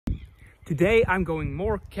Today I'm going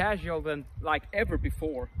more casual than like ever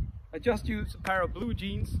before. I just used a pair of blue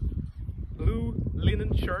jeans, blue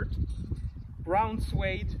linen shirt, brown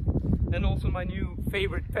suede, and also my new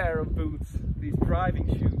favorite pair of boots, these driving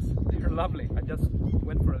shoes. They're lovely. I just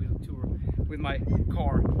went for a little tour with my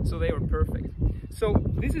car, so they were perfect. So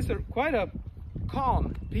this is quite a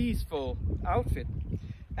calm, peaceful outfit.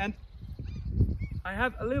 And I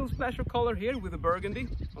have a little splash of color here with the burgundy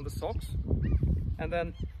on the socks. And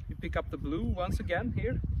then you pick up the blue once again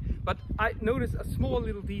here. But I noticed a small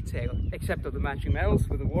little detail, except of the matching medals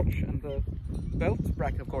with the watch and the belt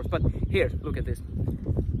bracket, of course. But here, look at this.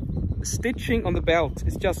 The stitching on the belt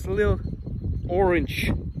is just a little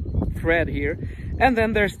orange thread here. And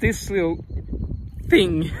then there's this little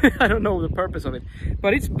thing. I don't know the purpose of it,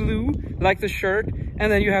 but it's blue like the shirt.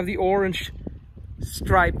 And then you have the orange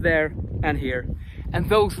stripe there and here. And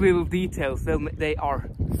those little details, they are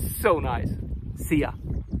so nice. See ya.